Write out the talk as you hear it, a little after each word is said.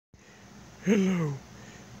Hello,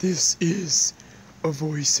 this is a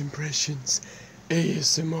Voice Impressions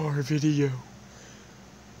ASMR video.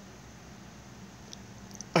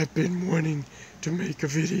 I've been wanting to make a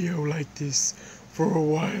video like this for a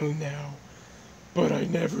while now, but I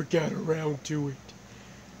never got around to it.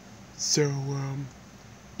 So,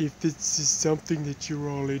 if this is something that you're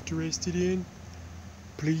all interested in,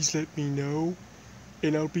 please let me know,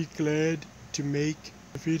 and I'll be glad to make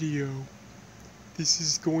a video. This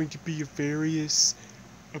is going to be a various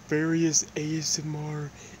ASMR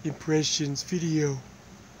impressions video.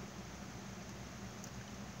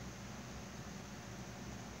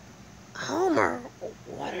 Homer,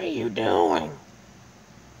 what are you doing?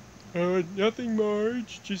 Nothing,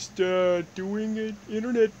 Marge. Just, doing an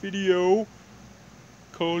internet video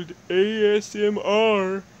called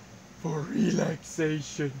ASMR for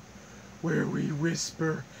relaxation, where we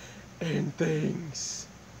whisper and things.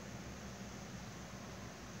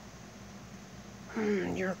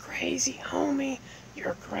 You're crazy, homie.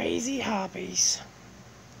 Your crazy hobbies.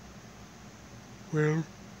 Well,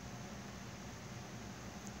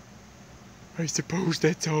 I suppose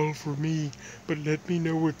that's all for me, but let me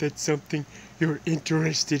know if that's something you're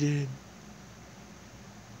interested in.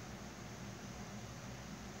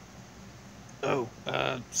 Oh,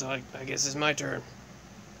 so I guess it's my turn.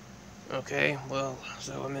 Okay, well,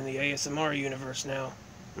 so I'm in the ASMR universe now.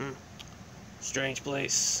 Strange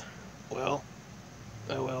place. Well,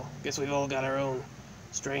 oh well, guess we've all got our own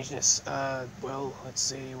strangeness. Well, let's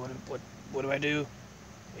see, what do I do?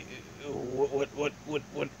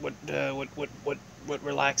 What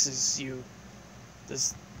relaxes you?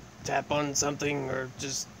 Just tap on something, or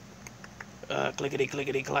just clickety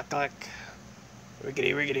clickety clack clack,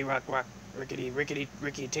 rickety rickety rock rock, rickety rickety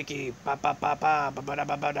ricky ticky, pa pa pa pa ba ba da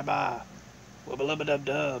ba ba da ba, wubba lubba dub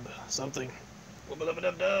dub, something, wubba lubba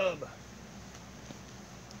dub dub.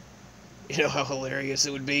 You know how hilarious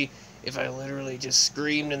it would be if I literally just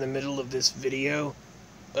screamed in the middle of this video?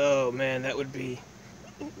 Oh man, that would be...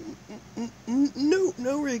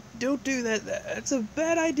 No, Rick, don't do that. That's a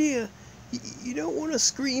bad idea. You don't want to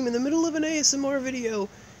scream in the middle of an ASMR video.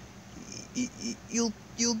 You'll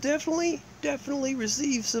definitely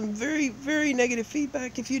receive some very negative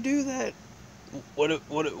feedback if you do that. What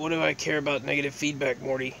do I care about negative feedback,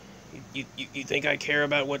 Morty? You think I care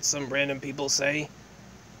about what some random people say?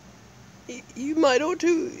 You might ought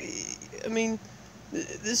to. I mean,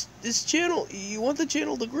 this channel, you want the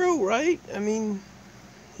channel to grow, right? I mean,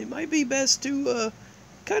 it might be best to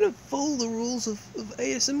kind of follow the rules of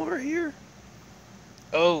ASMR here.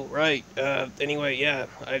 Oh, right. Anyway, yeah,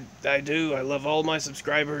 I do. I love all my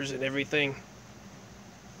subscribers and everything.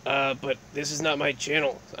 But this is not my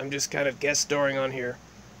channel. I'm just kind of guest starring on here.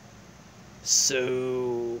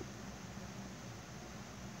 So,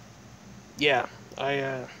 yeah,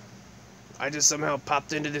 I just somehow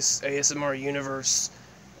popped into this ASMR universe,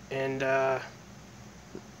 and,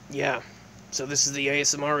 yeah. So this is the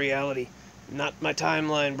ASMR reality, not my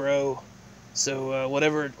timeline, bro. So,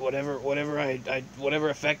 whatever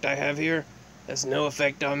effect I have here, has no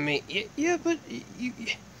effect on me. Yeah, but you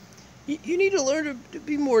need to learn to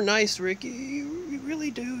be more nice, Rick. You really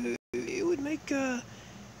do. It would make, I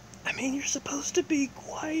mean, you're supposed to be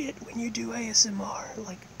quiet when you do ASMR,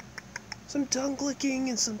 like some tongue clicking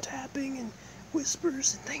and some tapping and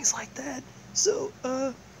whispers and things like that. So,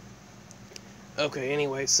 okay,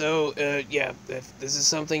 anyway, so, yeah, if this is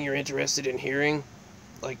something you're interested in hearing,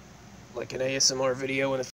 like an ASMR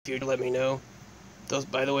video in the future, let me know. Those,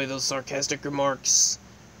 by the way, those sarcastic remarks,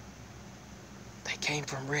 they came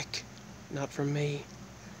from Rick, not from me.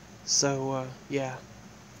 So, yeah.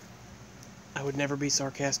 I would never be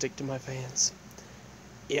sarcastic to my fans.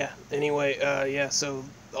 Yeah, anyway, yeah, so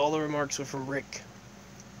all the remarks were from Rick.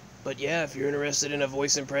 But yeah, if you're interested in a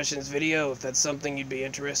voice impressions video, if that's something you'd be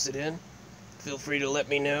interested in, feel free to let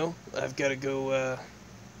me know. I've got to go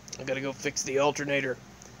fix the alternator.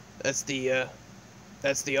 That's the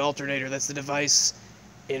alternator. That's the device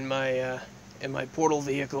in my portal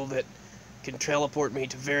vehicle that can teleport me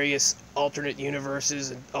to various alternate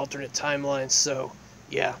universes and alternate timelines. So,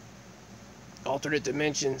 yeah. Alternate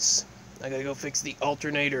dimensions. I gotta go fix the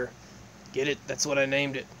alternator. Get it? That's what I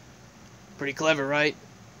named it. Pretty clever, right?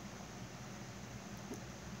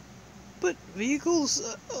 But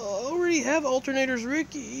vehicles already have alternators,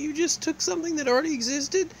 Rick. You just took something that already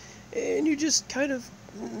existed, and you just kind of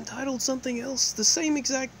entitled something else the same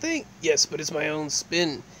exact thing. Yes, but it's my own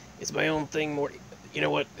spin. It's my own thing, Morty. You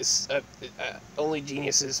know what? It's, only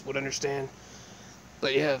geniuses would understand.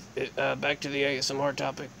 But yeah, back to the ASMR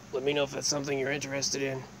topic. Let me know if that's something you're interested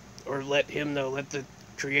in. Or let him know. Let the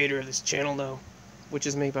creator of this channel know. Which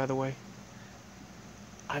is me, by the way.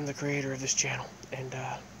 I'm the creator of this channel, and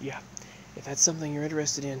yeah, if that's something you're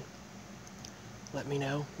interested in, let me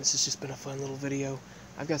know. This has just been a fun little video.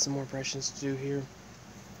 I've got some more impressions to do here,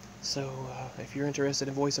 so if you're interested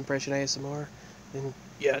in voice impression ASMR, then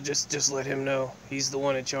yeah, just let him know. He's the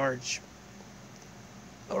one in charge.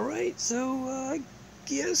 Alright, so I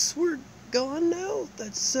guess we're gone now.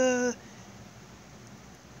 That's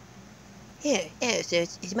Yeah, oh, so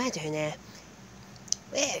it's my turn now.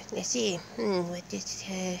 Well, let's see. What this,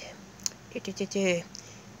 what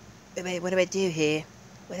do I do here?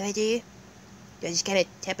 What do I do? Do I just kind of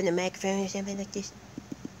tap on the microphone or something like this?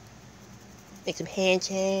 Make some hand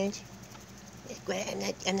sounds?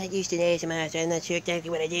 I'm not used to ASMR, so I'm not sure exactly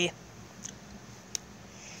what I do.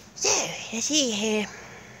 So, let's see here.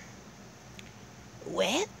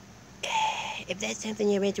 Well, if that's something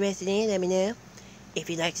you're interested in, let me know. If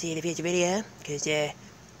you'd like to see the future video, because,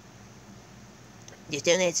 just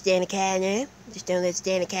don't let Stan and Kyle know. Just don't let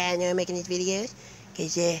Stan and Kyle know I'm making these videos,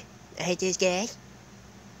 because, I hate those guys.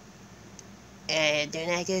 I don't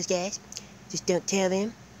like those guys. Just don't tell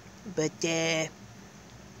them. But, yeah.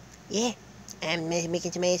 I'm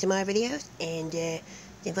making some ASMR videos, and,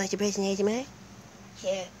 some voice impression ASMR.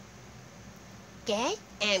 So, guys,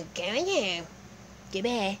 I'm going home.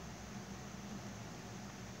 Goodbye.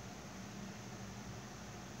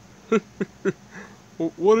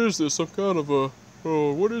 What is this? Some kind of a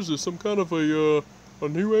what is this? Some kind of a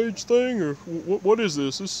new age thing, or what is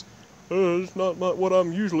this? This it's not what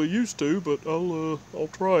I'm usually used to, but I'll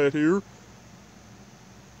try it here.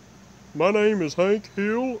 My name is Hank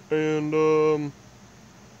Hill, and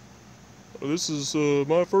this is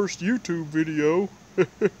my first YouTube video.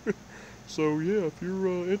 So yeah, if you're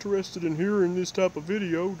interested in hearing this type of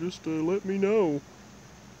video, just let me know.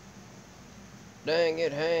 Dang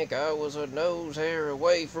it, Hank, I was a nose hair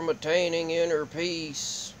away from attaining inner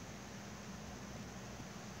peace.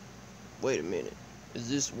 Wait a minute, is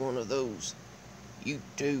this one of those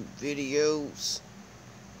YouTube videos?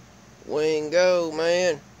 Wingo,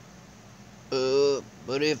 man.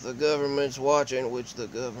 But if the government's watching, which the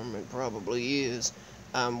government probably is,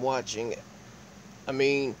 I'm watching it. I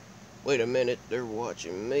mean, wait a minute, they're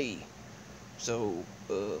watching me. So,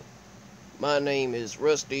 my name is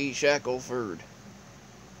Rusty Shackleford.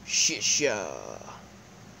 Shisha.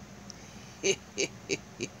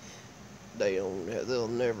 They'll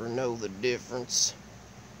never know the difference.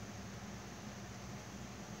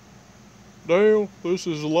 Dale, this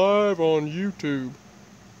is live on YouTube.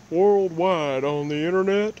 Worldwide on the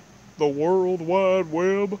internet. The World Wide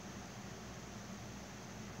Web.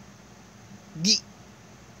 Geek.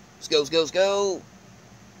 Go.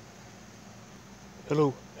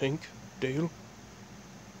 Hello, Hank, Dale.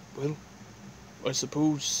 Well, I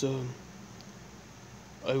suppose,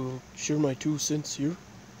 I will share my 2 cents here.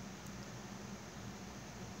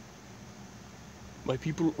 My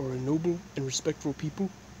people are a noble and respectful people,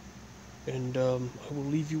 and, I will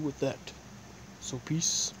leave you with that. So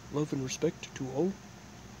peace, love, and respect to all,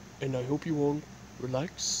 and I hope you all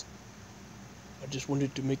relax. I just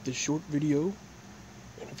wanted to make this short video,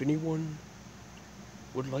 and if anyone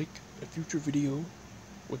would like a future video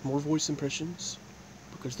with more voice impressions,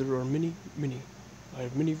 because there are many, I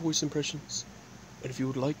have many voice impressions, and if you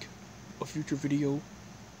would like a future video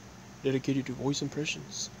dedicated to voice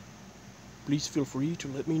impressions, please feel free to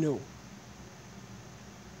let me know.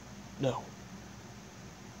 Now,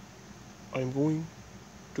 I am going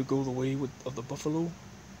to go the way of the buffalo.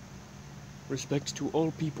 Respect to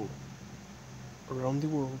all people around the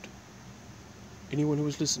world. Anyone who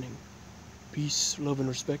is listening, peace, love, and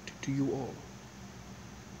respect to you all.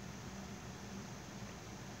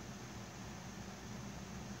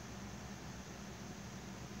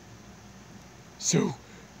 So,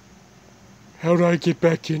 how'd I get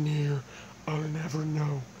back in here? I'll never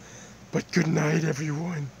know. But good night,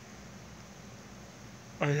 everyone.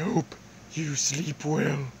 I hope you sleep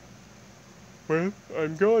well. Well,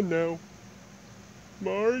 I'm gone now.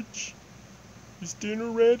 Marge, is dinner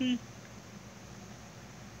ready?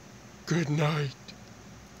 Good night.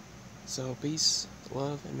 So peace,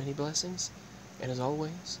 love, and many blessings, and as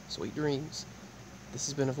always, sweet dreams. This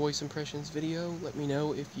has been a voice impressions video. Let me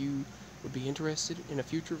know if you would be interested in a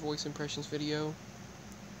future voice impressions video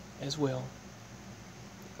as well.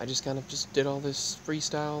 I just kind of did all this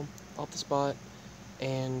freestyle off the spot,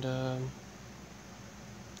 and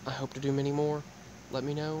I hope to do many more. Let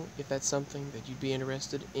me know if that's something that you'd be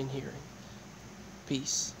interested in hearing.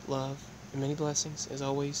 Peace, love, and many blessings. As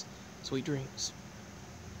always, sweet dreams.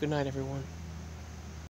 Good night, everyone.